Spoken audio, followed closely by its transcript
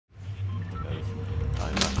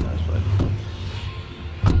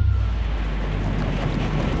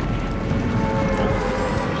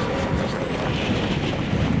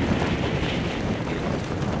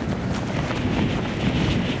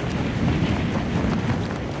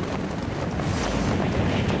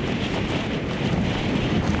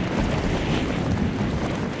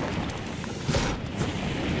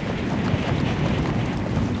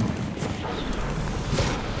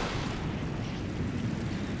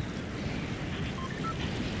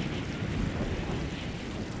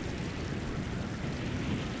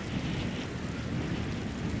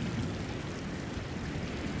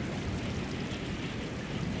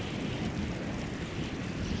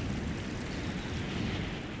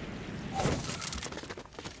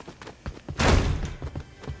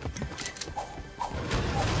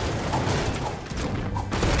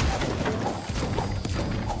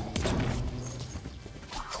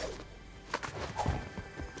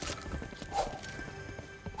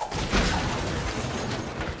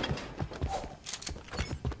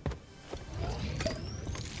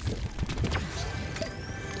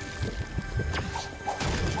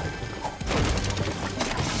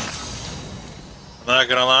Not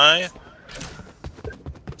gonna lie.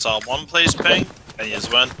 Saw one place ping, and you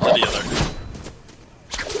just went to the other.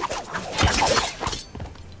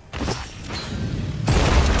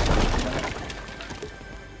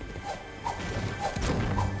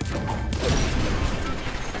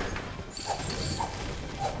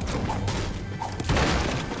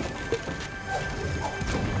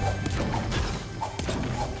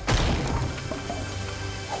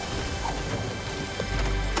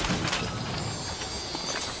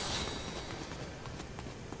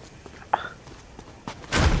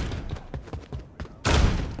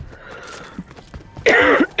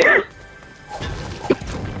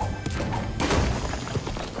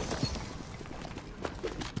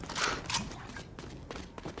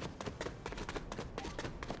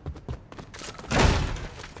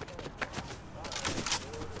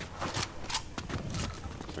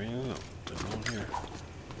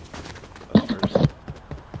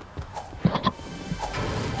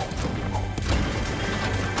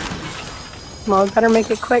 Well, we better make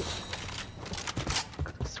it quick.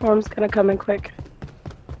 The storm's gonna come in quick.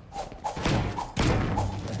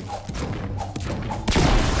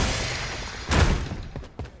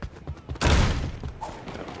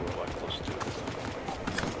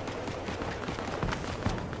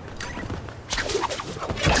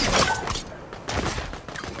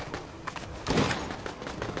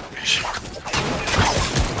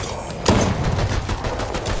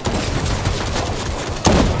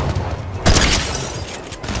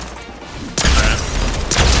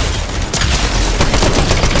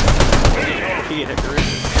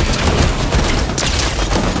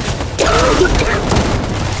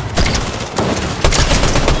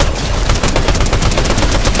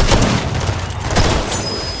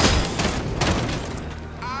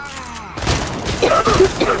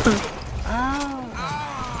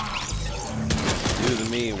 Do the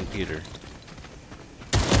meme, Peter.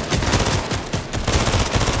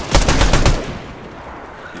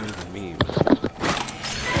 Do the meme.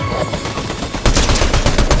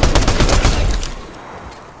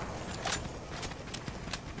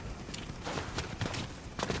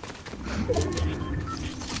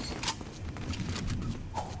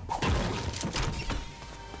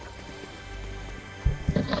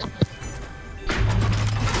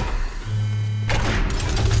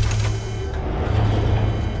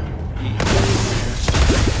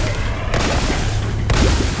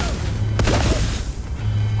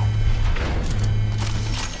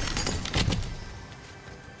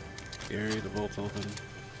 Gary, the vault's open.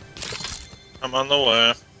 I'm on the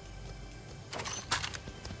way.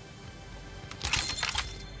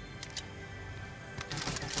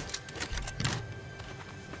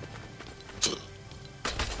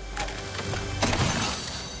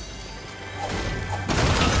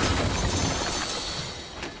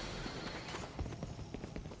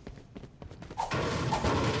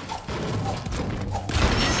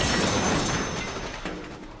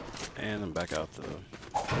 And I'm back out the...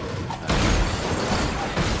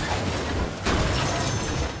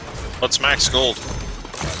 What's max gold?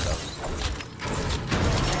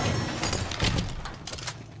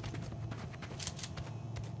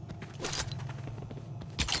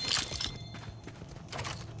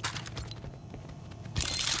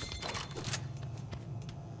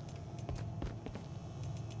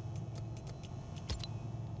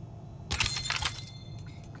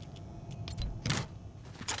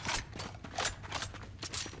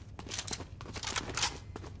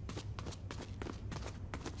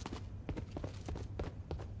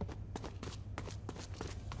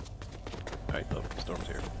 Alright, the storm's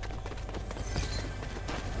here.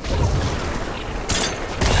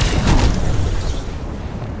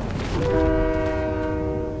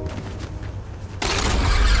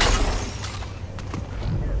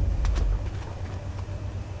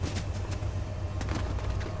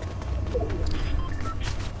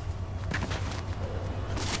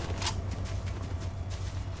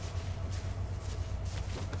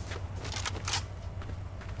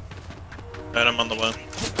 And I'm on the way.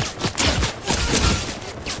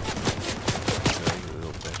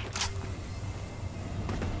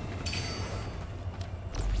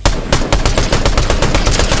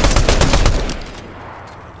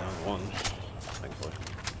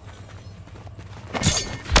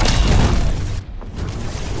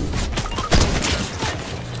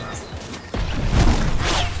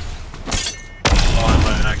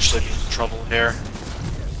 Actually in trouble here.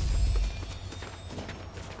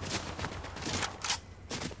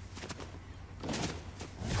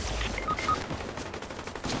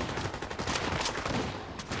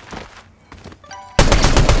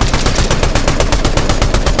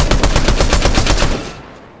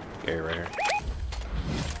 Gary right here.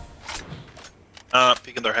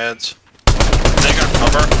 Peeking their heads. They got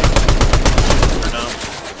cover. Or no?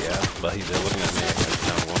 Yeah, but he's looking at me. I just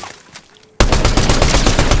found one.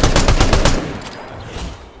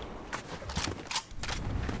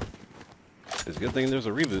 It's a good thing there's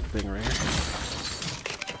a reboot thing right here.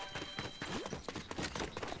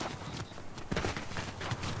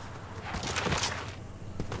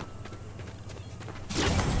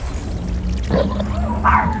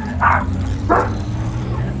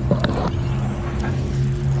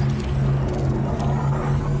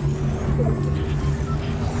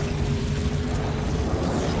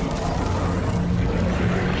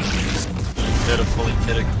 Pitifully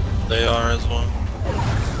kidding. They are as well.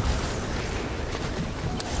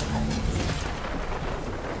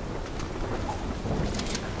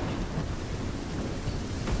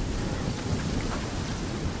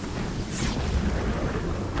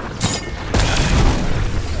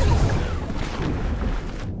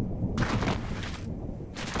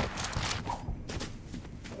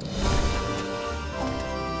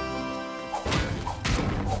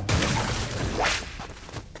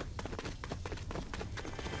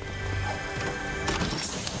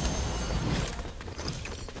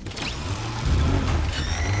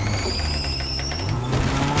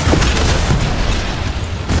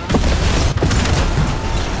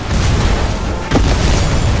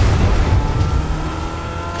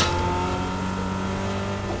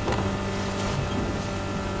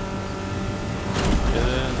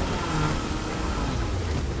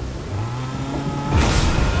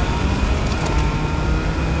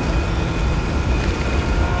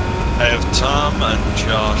 I have Tom and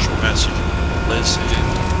Josh messaging Lizzie.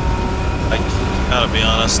 I gotta be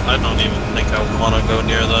honest, I don't even think I want to go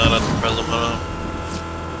near that at the present moment.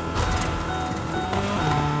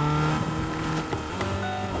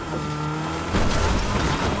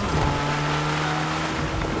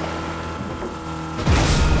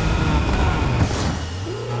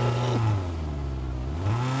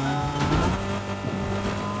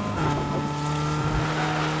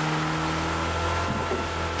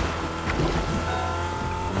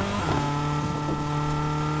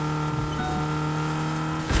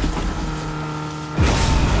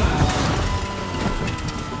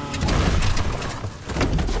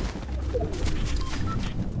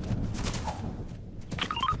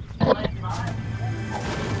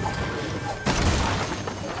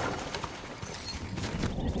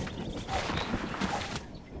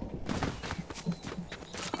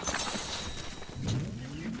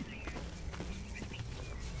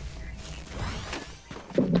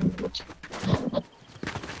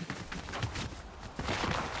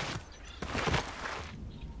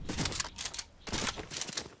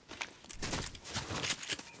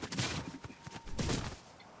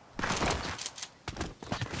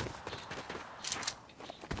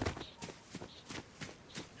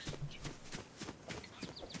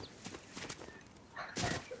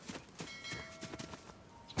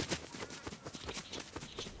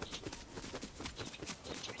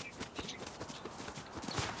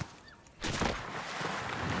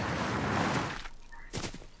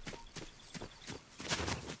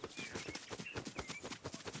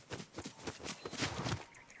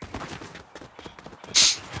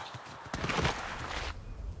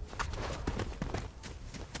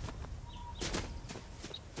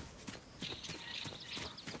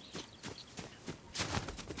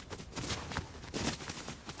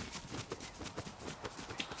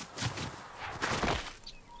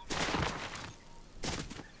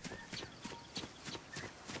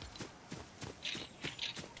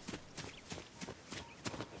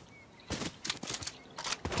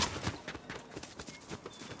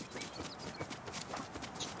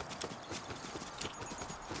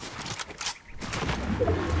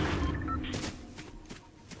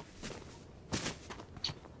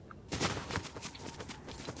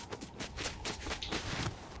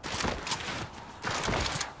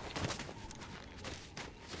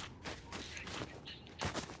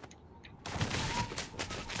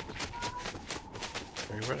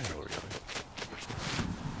 Where the hell are we going?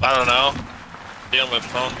 I don't know. Be on my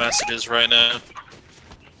phone messages right now.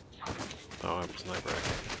 Oh, I'm a sniper. I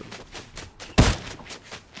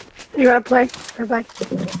can't. You wanna play? Everybody.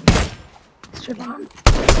 Siobhan.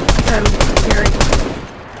 Gary.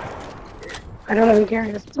 I don't know who Gary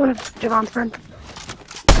is. It's one of Javon's friends.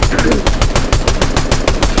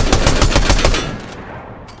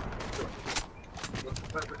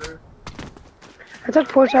 I took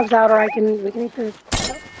pork chops out, or we can eat the.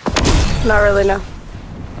 Not really, no.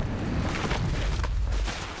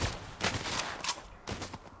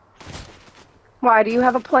 Why? Do you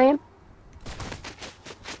have a plan?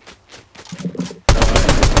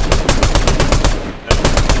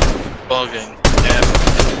 bugging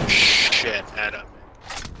every shit out of me.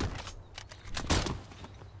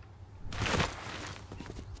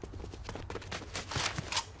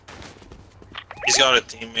 He's got a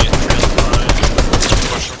teammate real behind. Let's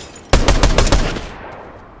push him.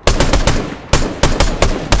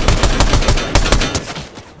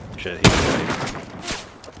 Shit, he's right.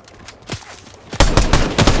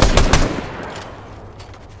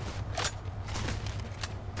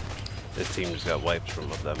 This team just got wiped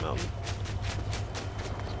from up that mountain.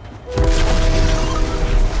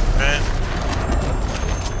 Right.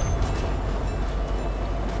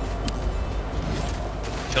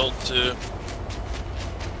 Killed 2.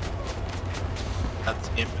 That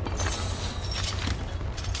team.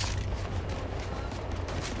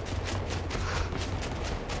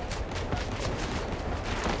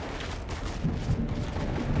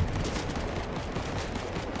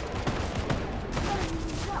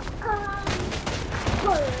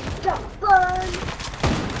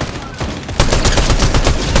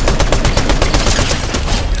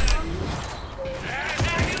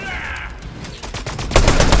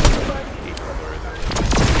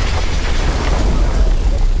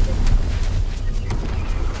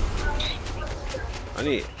 I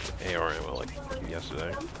need AR ammo like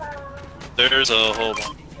yesterday. There's a whole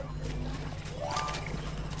bunch.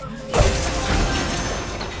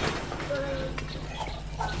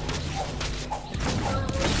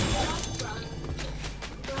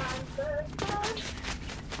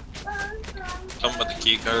 Come with the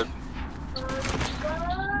key card.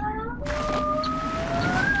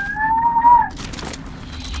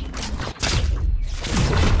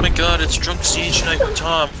 Oh my god, it's Drunk Siege Night with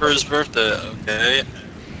Tom for his birthday. Okay.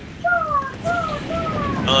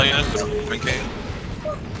 Oh yeah, drinking.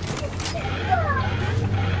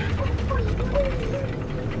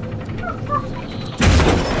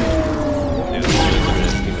 Dude,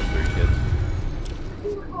 this team of 3 kids.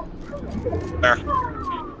 There.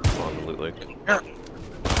 Come on, the loot lake. Here.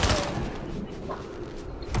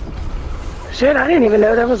 Shit, I didn't even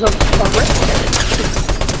know there was a risk.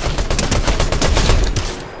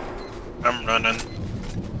 I'm running.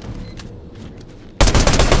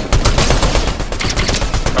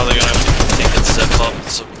 Probably gonna have to take a step up,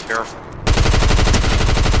 so be careful.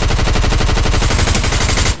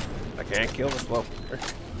 I can't kill this level.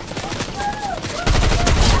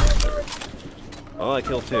 Oh, I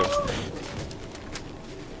killed 2.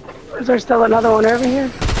 Is there still another one over here? Yeah,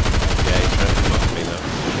 he's trying to come up to me though.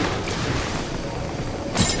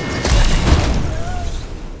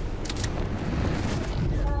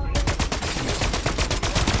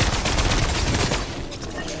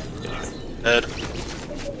 Dead.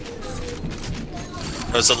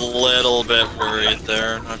 I was a little bit worried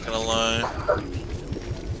there, not gonna lie.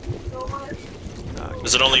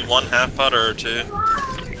 Is it only 1 half pot or 2?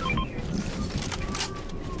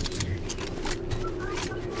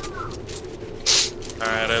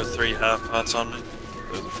 Alright, I have 3 half pots on me.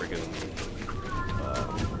 There's a freaking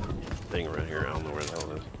thing around here. I don't know where the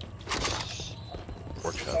hell it is.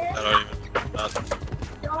 Workshop. I don't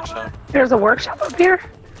even know. There's a workshop up here?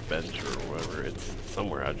 Bench or whatever. It's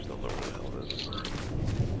somewhere. I just don't know where the hell it is.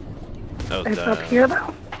 That was It's up here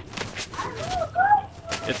though.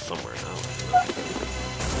 It's somewhere now.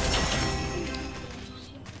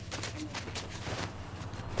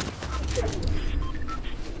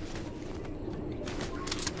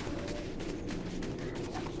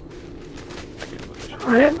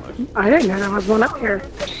 I didn't know there was one up here.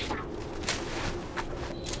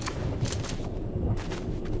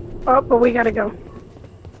 Oh, but we gotta go.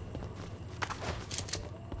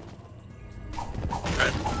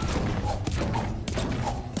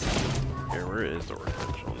 Here, where is the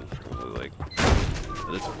workbench on the like?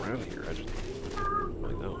 It's around here. I just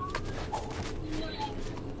don't know.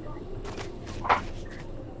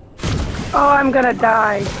 Oh, I'm gonna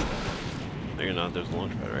die. No, you're not. There's a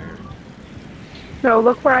launch pad right here. No,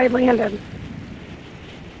 look where I landed.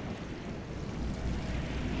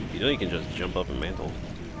 You know you can just jump up and mantle.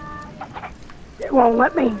 It won't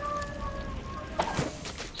let me.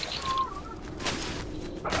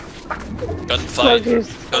 Gunfight.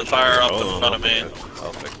 Close. Gunfire up Oh, in no, front of me.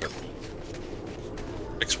 I'll fix it.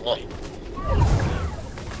 Fix what?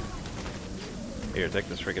 Here, take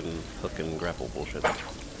this freaking hook and grapple bullshit.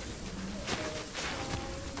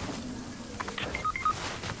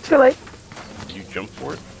 Too late. Did you jump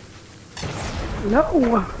for it?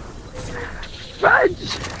 No.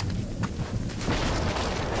 Fudge.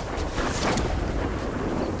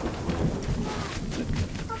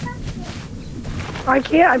 I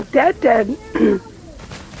can't. I'm dead.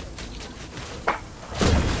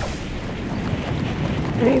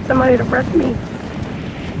 I need somebody to wreck me.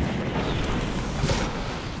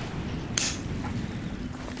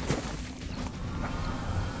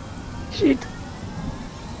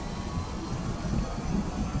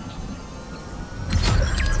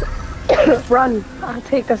 Run. I'll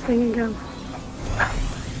take this thing and go.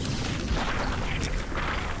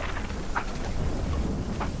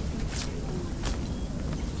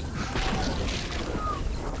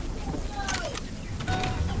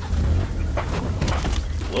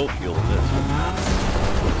 Low fuel in this.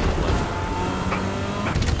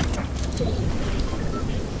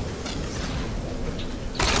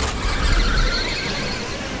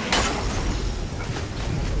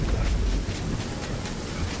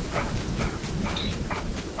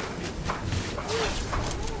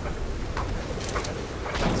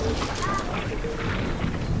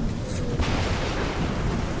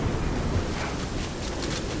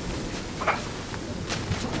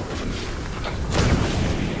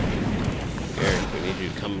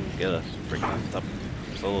 Come get us. Freaking stop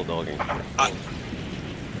solo dogging. You're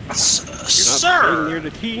not staying near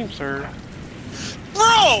the team, sir.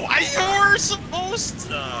 Bro, you were supposed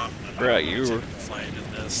to. Right, you were fighting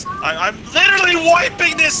this. I'm literally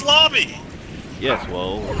wiping this lobby. Yes,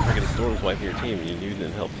 well, freaking Storm's wiping your team, and you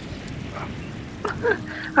didn't help.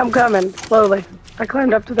 I'm coming, slowly. I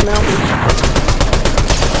climbed up to the mountain.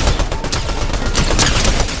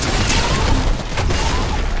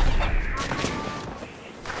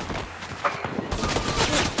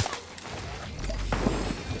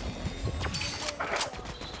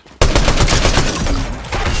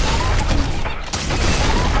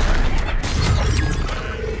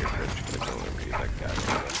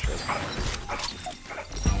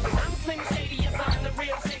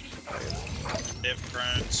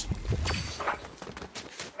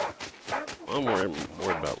 I'm worried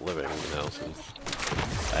about living, you know, since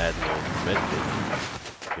I had no medkit.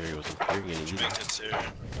 Gary wasn't carrying any either.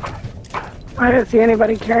 I didn't see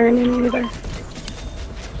anybody carrying any either.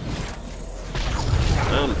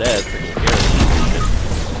 I'm dead, freaking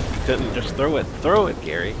Gary. Couldn't just throw it,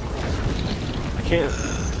 Gary. I can't.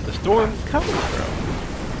 The storm's coming, bro.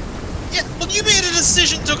 Yeah, well, you made a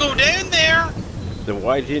decision to go down there. Then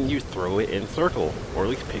why didn't you throw it in circle, or at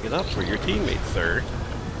least pick it up for your teammates, sir?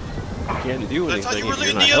 You can't do anything if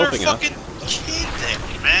you're not helping us. Kid there,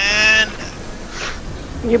 man.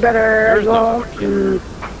 You better go.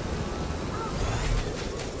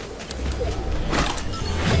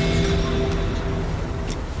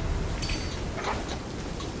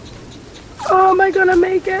 Oh, am I gonna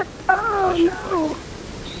make it? Oh no.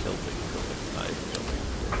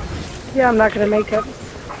 Yeah, I'm not gonna make it.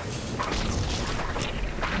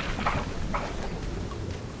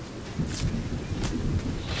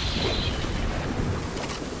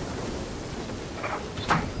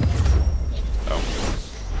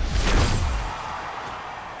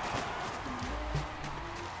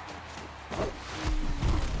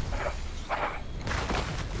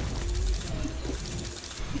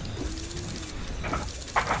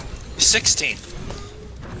 He's 16.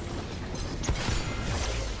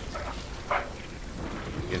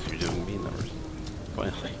 Guess you're doing mean numbers.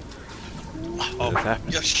 Finally. Oh,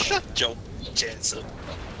 yeah, shut your chance up.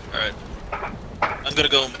 Alright. I'm gonna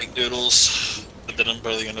go make doodles, but then I'm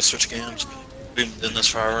probably gonna switch games. We've been doing this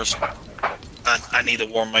for hours. I need to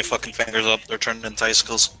warm my fucking fingers up, they're turning into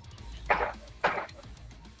icicles.